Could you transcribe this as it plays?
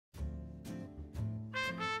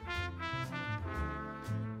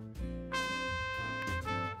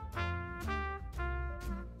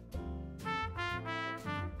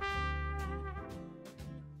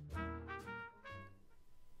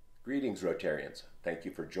Greetings, Rotarians. Thank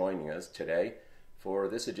you for joining us today for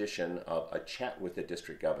this edition of A Chat with the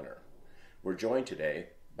District Governor. We're joined today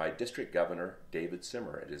by District Governor David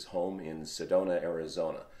Simmer at his home in Sedona,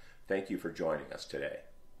 Arizona. Thank you for joining us today.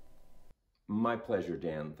 My pleasure,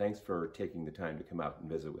 Dan. Thanks for taking the time to come out and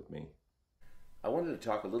visit with me. I wanted to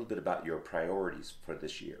talk a little bit about your priorities for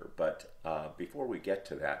this year, but before we get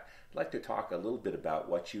to that, I'd like to talk a little bit about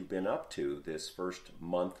what you've been up to this first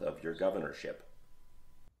month of your governorship.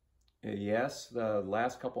 Yes, the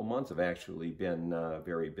last couple months have actually been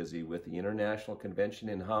very busy with the International Convention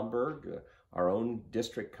in Hamburg, our own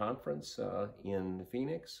district conference in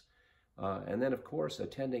Phoenix, and then, of course,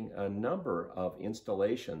 attending a number of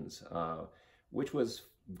installations, which was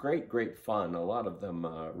great fun. A lot of them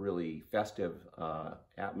really festive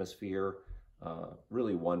atmosphere,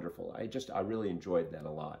 really wonderful. I really enjoyed that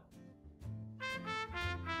a lot.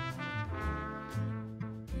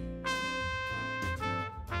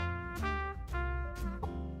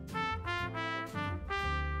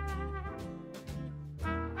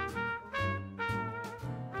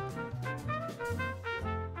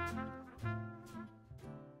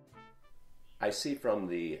 I see from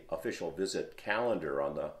the official visit calendar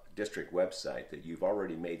on the district website that you've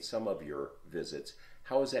already made some of your visits.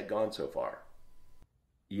 How has that gone so far?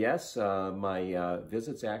 Yes, my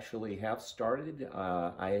visits actually have started.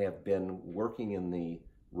 I have been working in the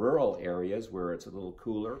rural areas where it's a little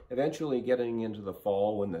cooler. Eventually getting into the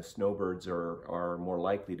fall when the snowbirds are more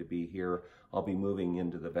likely to be here, I'll be moving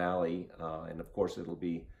into the valley, and of course it'll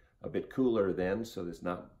be a bit cooler then, so it's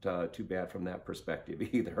not too bad from that perspective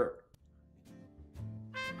either.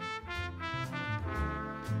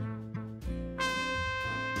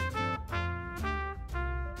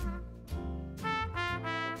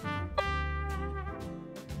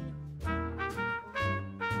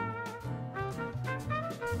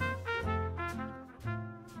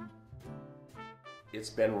 It's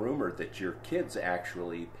been rumored that your kids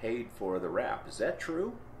actually paid for the wrap. Is that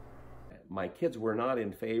true? My kids were not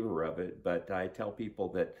in favor of it, but I tell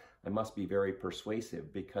people that I must be very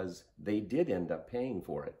persuasive because they did end up paying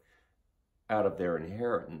for it out of their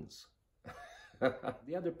inheritance.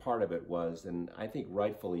 The other part of it was, and I think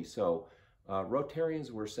rightfully so, Rotarians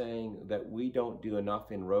were saying that we don't do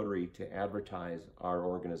enough in Rotary to advertise our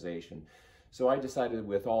organization. So I decided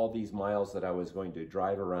with all these miles that I was going to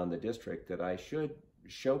drive around the district that I should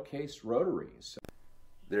showcase Rotaries.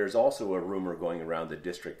 There's also a rumor going around the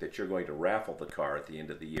district that you're going to raffle the car at the end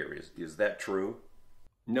of the year. Is that true?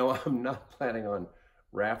 No, I'm not planning on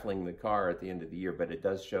raffling the car at the end of the year, but it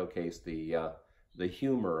does showcase the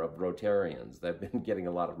humor of Rotarians. I've been getting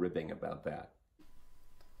a lot of ribbing about that.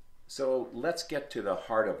 So let's get to the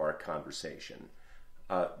heart of our conversation.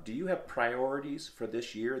 Do you have priorities for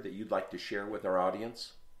this year that you'd like to share with our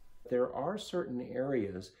audience? There are certain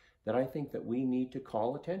areas that I think that we need to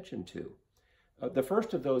call attention to. The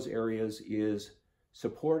first of those areas is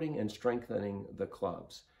supporting and strengthening the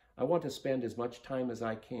clubs. I want to spend as much time as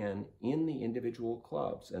I can in the individual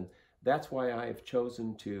clubs, and that's why I have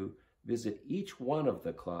chosen to visit each one of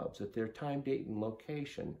the clubs at their time, date, and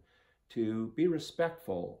location to be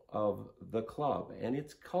respectful of the club and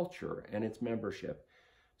its culture and its membership.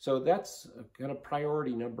 So that's kind of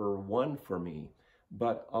priority number one for me.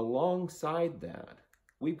 But alongside that,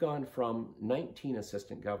 we've gone from 19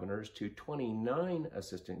 assistant governors to 29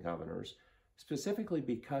 assistant governors, specifically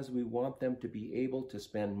because we want them to be able to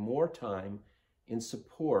spend more time in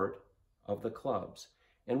support of the clubs.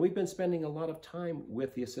 And we've been spending a lot of time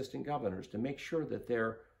with the assistant governors to make sure that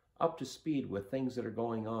they're up to speed with things that are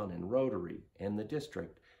going on in Rotary and the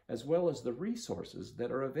district, as well as the resources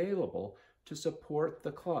that are available to support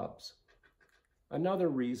the clubs. Another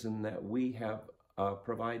reason that we have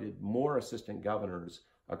provided more assistant governors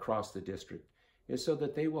across the district is so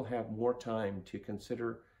that they will have more time to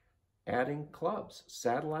consider adding clubs,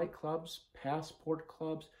 satellite clubs, passport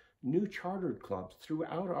clubs, new chartered clubs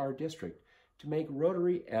throughout our district to make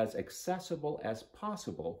Rotary as accessible as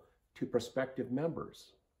possible to prospective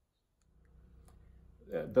members.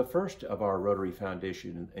 The first of our Rotary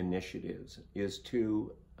Foundation initiatives is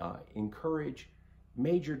to encourage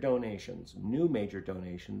major donations, new major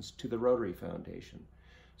donations to the Rotary Foundation.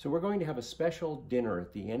 So we're going to have a special dinner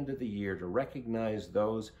at the end of the year to recognize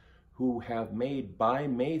those who have made by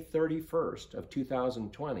May 31st of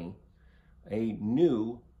 2020 a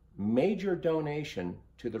new major donation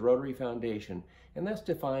to the Rotary Foundation, and that's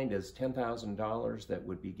defined as $10,000 that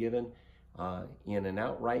would be given in an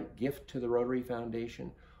outright gift to the Rotary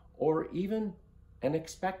Foundation, or even an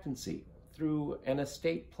expectancy through an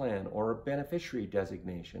estate plan or a beneficiary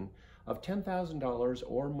designation of $10,000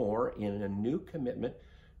 or more in a new commitment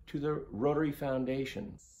to the Rotary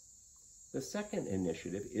Foundation. The second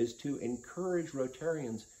initiative is to encourage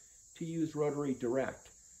Rotarians to use Rotary Direct,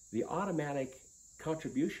 the automatic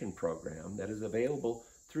contribution program that is available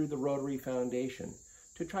through the Rotary Foundation,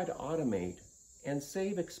 to try to automate and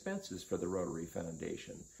save expenses for the Rotary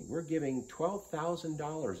Foundation. We're giving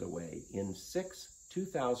 $12,000 away in 6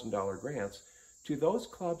 $2,000 grants to those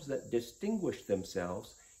clubs that distinguish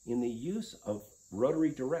themselves in the use of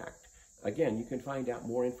Rotary Direct. Again, you can find out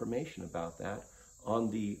more information about that on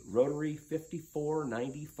the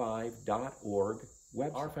Rotary5495.org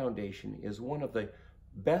website. Our foundation is one of the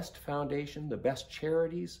best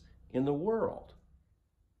charities in the world.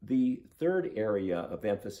 The third area of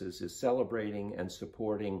emphasis is celebrating and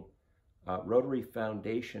supporting Rotary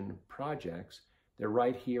Foundation projects. They're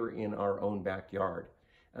right here in our own backyard.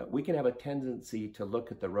 We can have a tendency to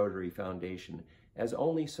look at the Rotary Foundation as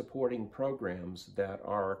only supporting programs that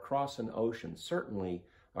are across an ocean, certainly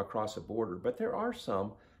across a border, but there are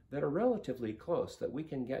some that are relatively close that we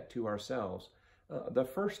can get to ourselves. The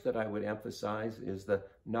first that I would emphasize is the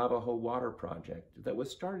Navajo Water Project that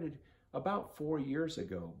was started about 4 years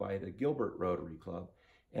ago by the Gilbert Rotary Club,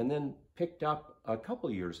 and then picked up a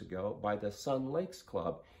couple years ago by the Sun Lakes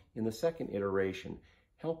Club in the second iteration,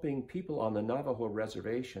 helping people on the Navajo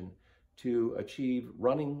reservation to achieve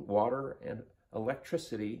running water and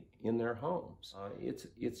electricity in their homes.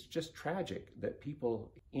 It's just tragic that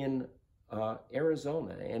people in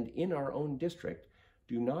Arizona and in our own district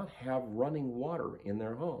do not have running water in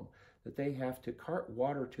their home, that they have to cart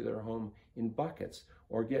water to their home in buckets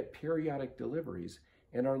or get periodic deliveries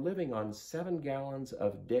and are living on 7 gallons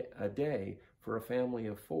a day for a family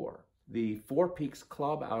of 4. The Four Peaks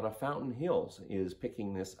Club out of Fountain Hills is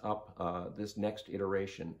picking this up, this next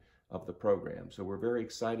iteration of the program. So we're very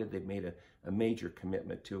excited. They've made a major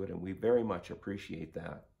commitment to it, and we very much appreciate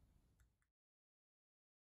that.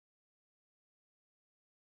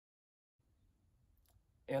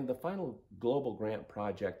 And the final global grant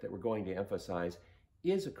project that we're going to emphasize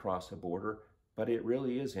is across a border, but it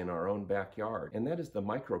really is in our own backyard. And that is the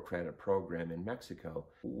microcredit program in Mexico,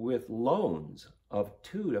 with loans of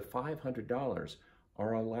 $200 to $500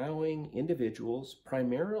 are allowing individuals,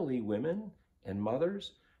 primarily women and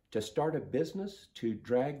mothers, to start a business to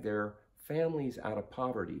drag their families out of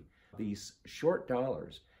poverty. These short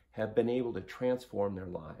dollars have been able to transform their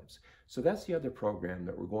lives. So that's the other program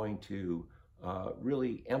that we're going to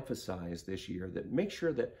really emphasize this year, that make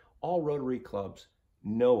sure that all Rotary clubs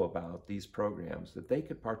know about these programs that they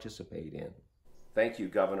could participate in. Thank you,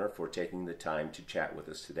 Governor, for taking the time to chat with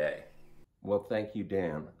us today. Well, thank you,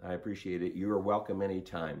 Dan. I appreciate it. You are welcome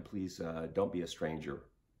anytime. Please don't be a stranger.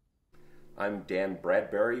 I'm Dan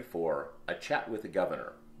Bradbury for A Chat with the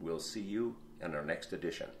Governor. We'll see you in our next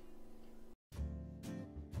edition.